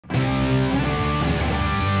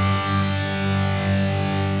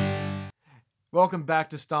Welcome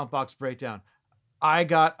back to Stompbox Breakdown. I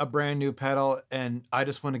got a brand new pedal and I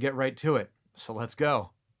just want to get right to it. So let's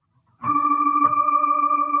go.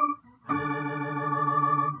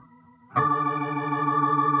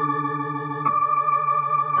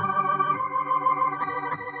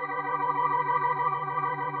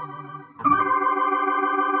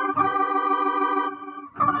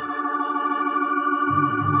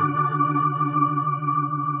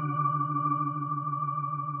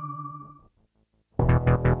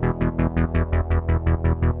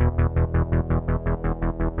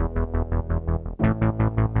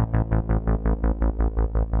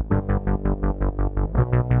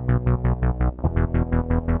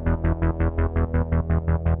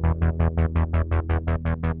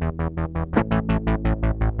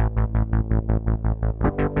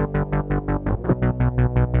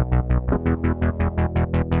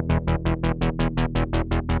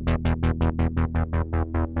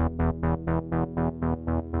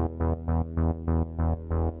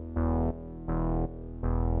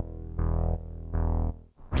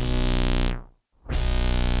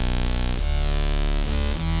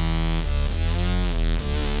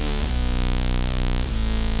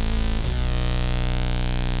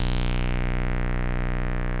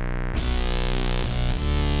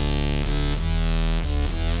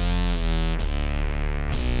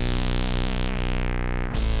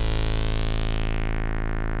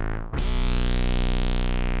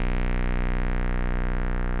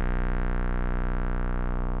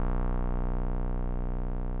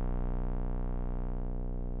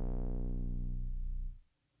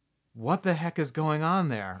 What the heck is going on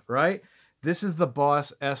there, right? This is the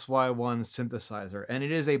Boss SY-1 synthesizer, and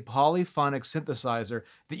it is a polyphonic synthesizer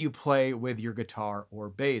that you play with your guitar or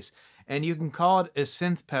bass. And you can call it a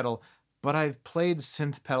synth pedal, but I've played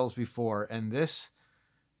synth pedals before, and this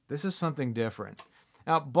is something different.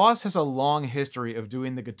 Now, Boss has a long history of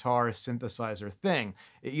doing the guitar synthesizer thing.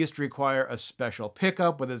 It used to require a special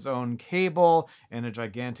pickup with its own cable and a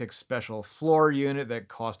gigantic special floor unit that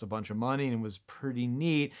cost a bunch of money and was pretty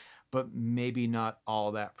neat, but maybe not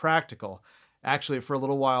all that practical. Actually, for a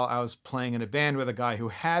little while, I was playing in a band with a guy who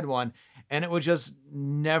had one, and it would just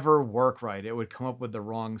never work right. It would come up with the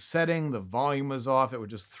wrong setting, the volume was off, it would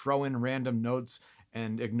just throw in random notes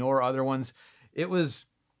and ignore other ones. It was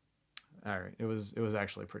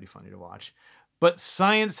actually pretty funny to watch. But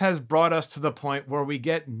science has brought us to the point where we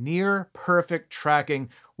get near perfect tracking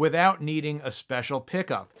without needing a special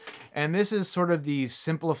pickup. And this is sort of the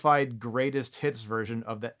simplified greatest hits version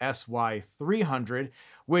of the SY-300,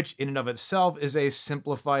 which in and of itself is a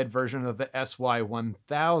simplified version of the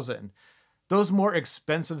SY-1000. Those more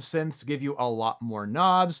expensive synths give you a lot more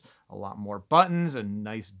knobs, a lot more buttons, and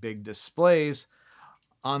nice big displays.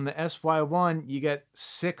 On the SY-1, you get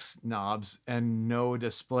 6 knobs and no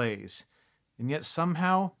displays. And yet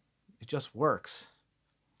somehow, it just works.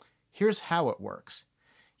 Here's how it works.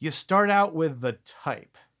 You start out with the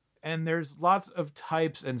type. And there's lots of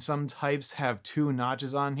types, and some types have 2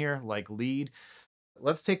 notches on here, like lead.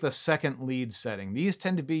 Let's take the second lead setting. These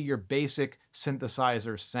tend to be your basic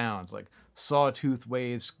synthesizer sounds, like sawtooth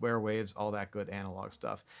waves, square waves, all that good analog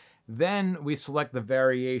stuff. Then we select the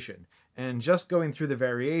variation. And just going through the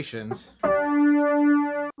variations,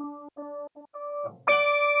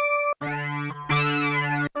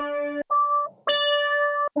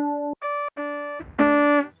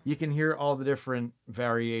 you can hear all the different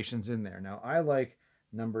variations in there. Now, I like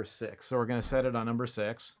number 6, so we're going to set it on number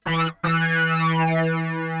 6.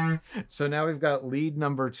 So now we've got lead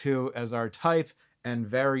number 2 as our type and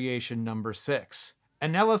variation number 6.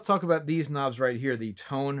 And now let's talk about these knobs right here, the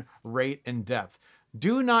tone, rate, and depth.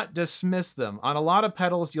 Do not dismiss them. On a lot of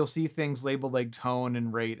pedals, you'll see things labeled like tone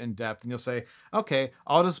and rate and depth, and you'll say, okay,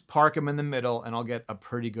 I'll just park them in the middle and I'll get a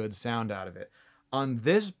pretty good sound out of it. On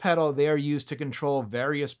this pedal, they are used to control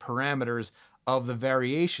various parameters of the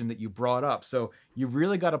variation that you brought up. So you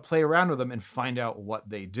really got to play around with them and find out what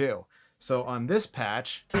they do. So on this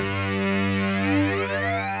patch,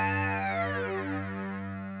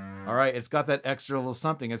 all right, it's got that extra little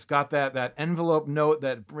something. It's got that envelope note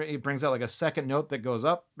that brings out like a second note that goes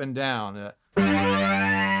up and down.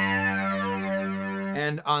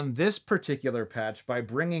 And on this particular patch, by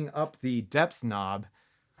bringing up the depth knob,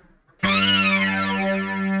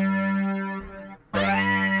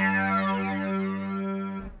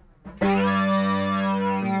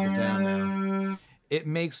 it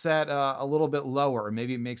makes that a little bit lower, or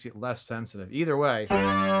maybe it makes it less sensitive. Either way,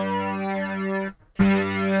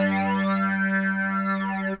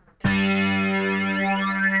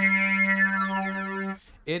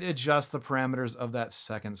 it adjusts the parameters of that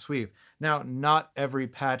second sweep. Now, not every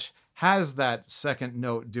patch has that second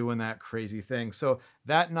note doing that crazy thing. So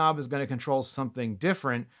that knob is going to control something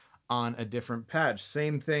different on a different patch.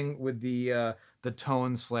 Same thing with the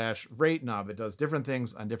tone/rate knob. It does different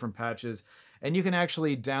things on different patches. And you can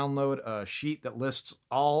actually download a sheet that lists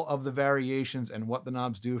all of the variations and what the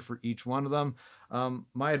knobs do for each one of them.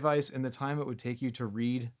 My advice, in the time it would take you to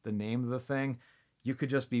read the name of the thing, you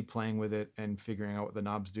could just be playing with it and figuring out what the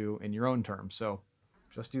knobs do in your own terms. So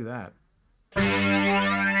just do that.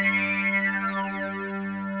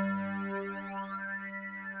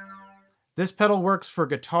 This pedal works for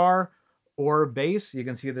guitar or bass. You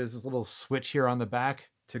can see there's this little switch here on the back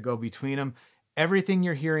to go between them. Everything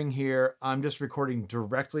you're hearing here, I'm just recording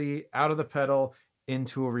directly out of the pedal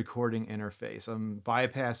into a recording interface. I'm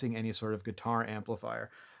bypassing any sort of guitar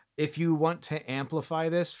amplifier. If you want to amplify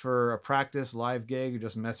this for a practice live gig or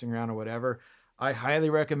just messing around or whatever, I highly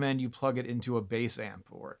recommend you plug it into a bass amp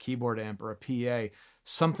or a keyboard amp or a PA,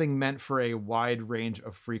 something meant for a wide range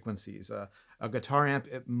of frequencies. A guitar amp,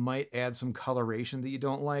 it might add some coloration that you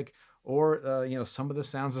don't like, or some of the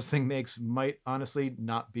sounds this thing makes might honestly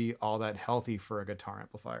not be all that healthy for a guitar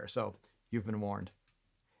amplifier. So you've been warned.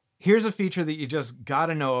 Here's a feature that you just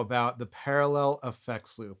gotta know about: the parallel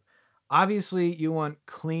effects loop. Obviously, you want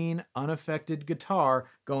clean, unaffected guitar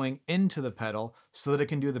going into the pedal so that it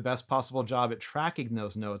can do the best possible job at tracking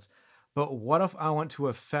those notes. But what if I want to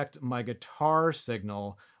affect my guitar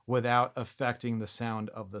signal without affecting the sound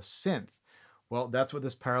of the synth? Well, that's what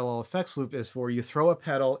this parallel effects loop is for. You throw a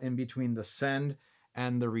pedal in between the send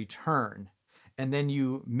and the return, and then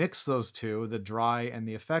you mix those two, the dry and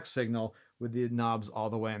the effects signal, with the knobs all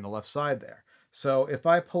the way on the left side there. So if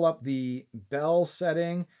I pull up the bell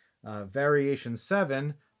setting, variation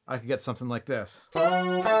 7, I could get something like this.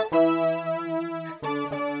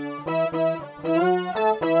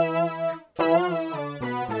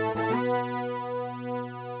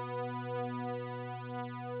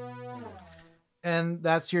 And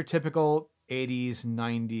that's your typical 80s,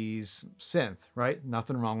 90s synth, right?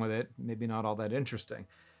 Nothing wrong with it. Maybe not all that interesting.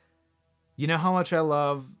 You know how much I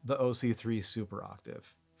love the OC-3 Super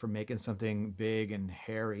Octave for making something big and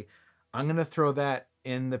hairy. I'm going to throw that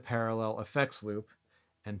in the parallel effects loop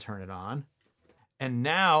and turn it on. And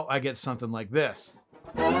now I get something like this.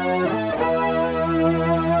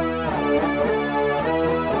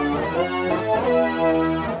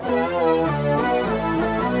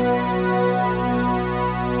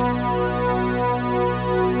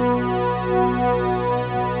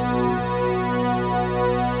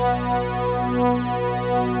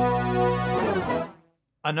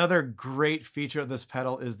 Another great feature of this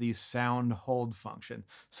pedal is the sound hold function.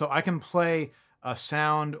 So I can play a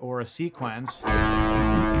sound or a sequence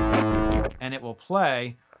and it will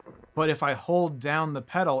play, but if I hold down the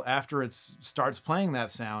pedal after it starts playing that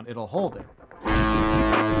sound, it'll hold it.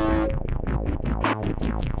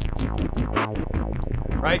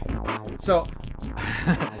 Right? So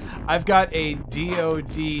I've got a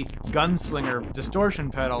DoD gunslinger distortion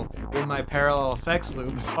pedal in my parallel effects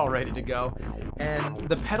loop. It's all ready to go. And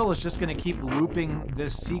the pedal is just going to keep looping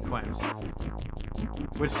this sequence,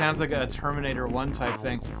 which sounds like a Terminator 1 type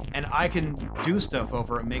thing. And I can do stuff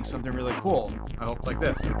over it and make something really cool. I hope like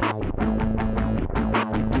this.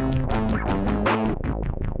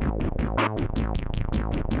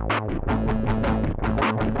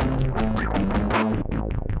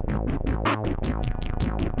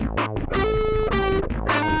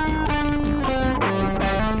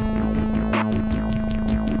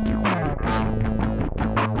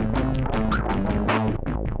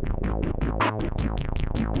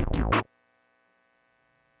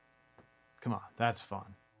 Come on, that's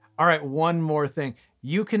fun. All right, one more thing.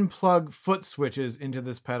 You can plug foot switches into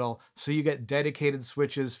this pedal, so you get dedicated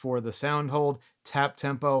switches for the sound hold, tap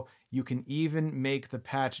tempo. You can even make the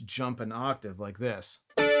patch jump an octave like this.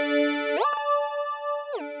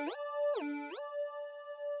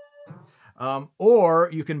 Or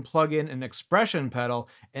you can plug in an expression pedal,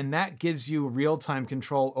 and that gives you real-time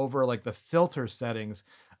control over like the filter settings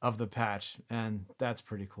of the patch, and that's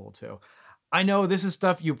pretty cool too. I know this is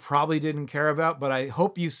stuff you probably didn't care about, but I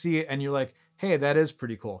hope you see it and you're like, hey, that is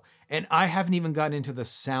pretty cool. And I haven't even gotten into the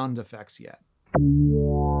sound effects yet.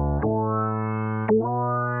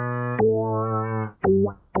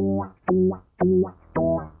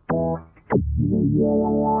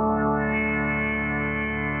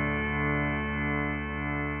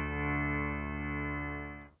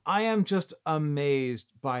 I am just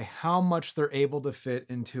amazed by how much they're able to fit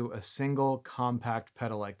into a single compact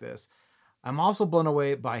pedal like this. I'm also blown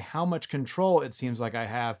away by how much control it seems like I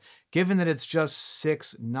have, given that it's just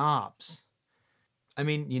 6 knobs. I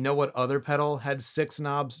mean, you know what other pedal had 6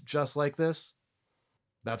 knobs just like this?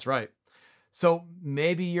 That's right. So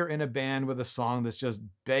maybe you're in a band with a song that's just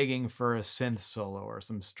begging for a synth solo or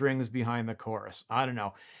some strings behind the chorus. I don't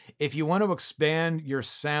know. If you want to expand your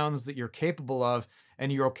sounds that you're capable of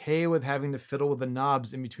and you're okay with having to fiddle with the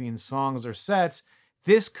knobs in between songs or sets,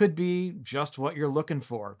 this could be just what you're looking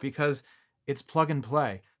for because it's plug and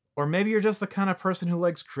play. Or maybe you're just the kind of person who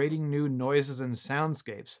likes creating new noises and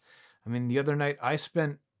soundscapes. I mean, the other night I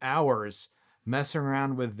spent hours messing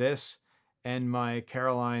around with this and my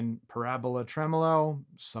Caroline parabola tremolo,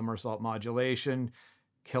 somersault modulation,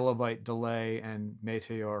 kilobyte delay, and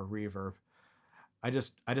meteor reverb. I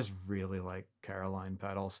just really like Caroline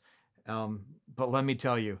pedals. But let me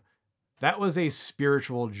tell you, that was a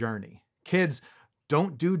spiritual journey. Kids,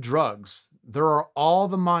 don't do drugs. There are all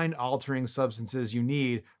the mind altering substances you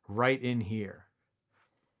need right in here.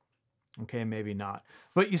 Okay, maybe not.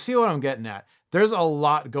 But you see what I'm getting at. There's a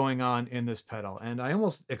lot going on in this pedal, and I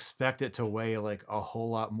almost expect it to weigh like a whole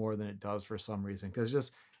lot more than it does for some reason, because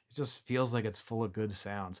it just feels like it's full of good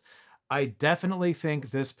sounds. I definitely think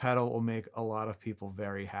this pedal will make a lot of people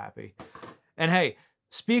very happy. And hey,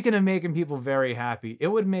 speaking of making people very happy, it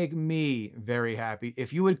would make me very happy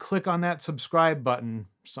if you would click on that subscribe button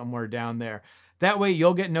somewhere down there. That way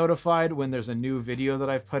you'll get notified when there's a new video that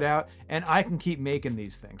I've put out, and I can keep making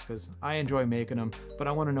these things because I enjoy making them, but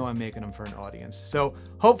I want to know I'm making them for an audience. So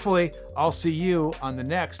hopefully I'll see you on the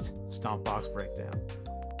next Stompbox Breakdown.